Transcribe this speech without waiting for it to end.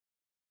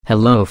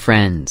Hello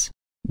friends.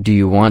 Do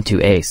you want to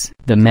ace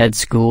the med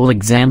school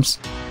exams?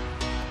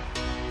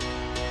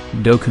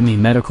 Docemy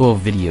medical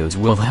videos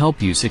will help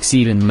you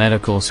succeed in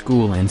medical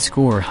school and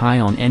score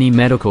high on any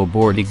medical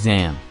board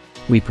exam.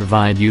 We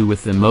provide you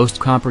with the most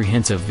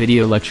comprehensive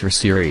video lecture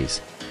series.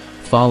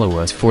 Follow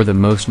us for the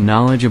most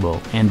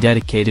knowledgeable and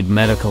dedicated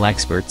medical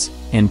experts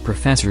and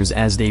professors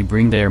as they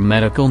bring their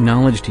medical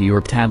knowledge to your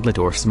tablet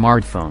or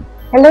smartphone.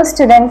 Hello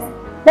students,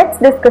 let's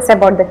discuss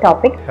about the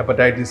topic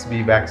Hepatitis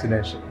B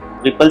vaccination.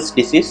 Ripple's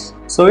disease.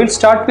 So we'll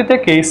start with a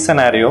case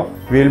scenario.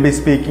 We will be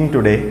speaking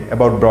today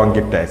about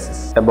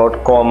bronchiectasis,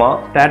 About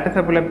coma, Status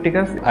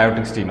epilepticus,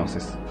 aortic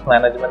stenosis.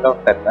 management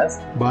of tetanus.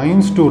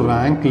 Binds to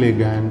rank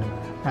ligand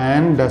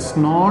and does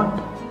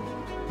not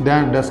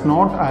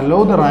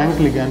allow the rank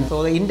ligand.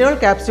 So the internal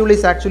capsule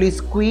is actually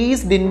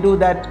squeezed into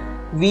that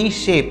V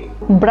shape.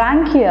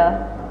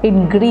 Branchia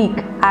in Greek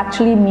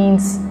actually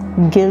means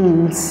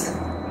gills,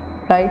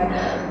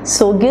 right?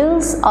 So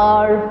gills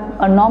are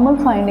a normal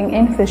finding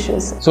in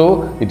fishes.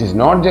 So it is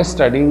not just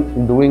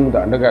studying during the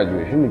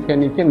undergraduation, it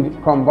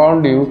can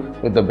compound you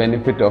with the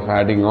benefit of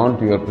adding on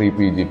to your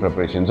pre-PG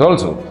preparations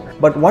also.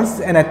 But once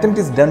an attempt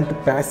is done to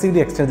passively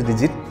extend the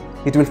digit,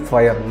 it will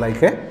fire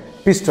like a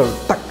pistol.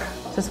 Tuck.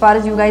 So as far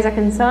as you guys are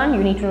concerned,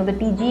 you need to know the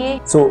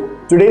TGA. So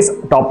today's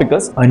topic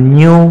is a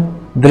new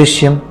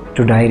drishyam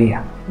to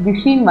diarrhea.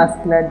 Duchenne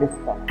muscular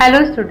dystrophy.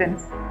 Hello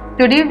students,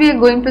 today we are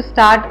going to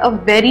start a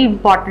very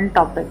important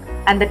topic,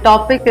 and the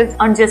topic is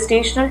on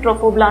gestational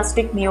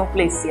trophoblastic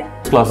neoplasia.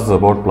 This class is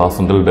about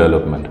placental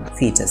development.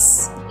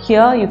 Fetus.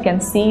 Here you can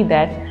see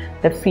that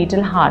the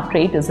fetal heart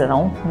rate is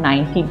around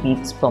 90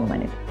 beats per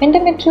minute.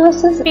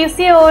 Endometriosis.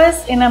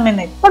 PCOS in a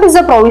minute. What is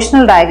the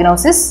provisional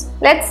diagnosis?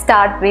 Let's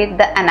start with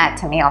the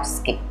anatomy of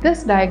skin.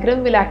 This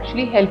diagram will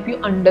actually help you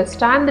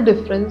understand the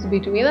difference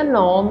between a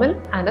normal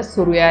and a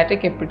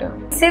psoriatic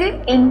epidermis.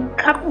 Cell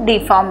income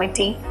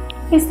deformity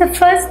is the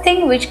first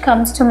thing which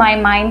comes to my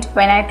mind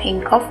when I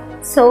think of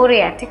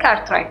psoriatic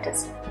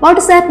arthritis. What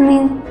does that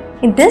mean?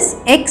 It is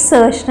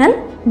exertional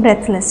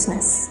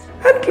breathlessness.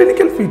 And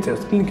clinical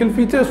features. Clinical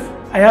features,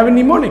 I have a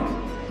mnemonic.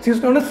 It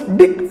is known as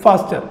dig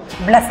faster.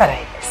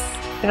 Blepharitis.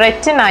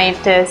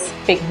 Retinitis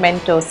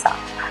pigmentosa.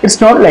 It's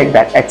not like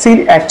that.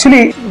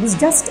 Actually, It is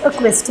just a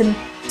question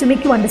to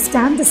make you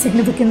understand the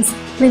significance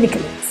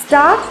clinically.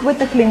 Start with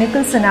the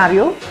clinical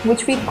scenario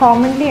which we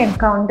commonly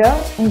encounter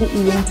in the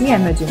ENT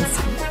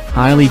emergency.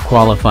 Highly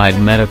qualified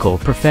medical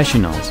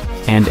professionals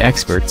and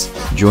experts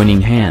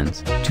joining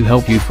hands to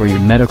help you for your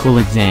medical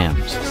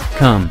exams.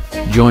 Come,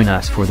 join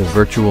us for the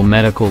virtual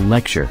medical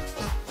lecture.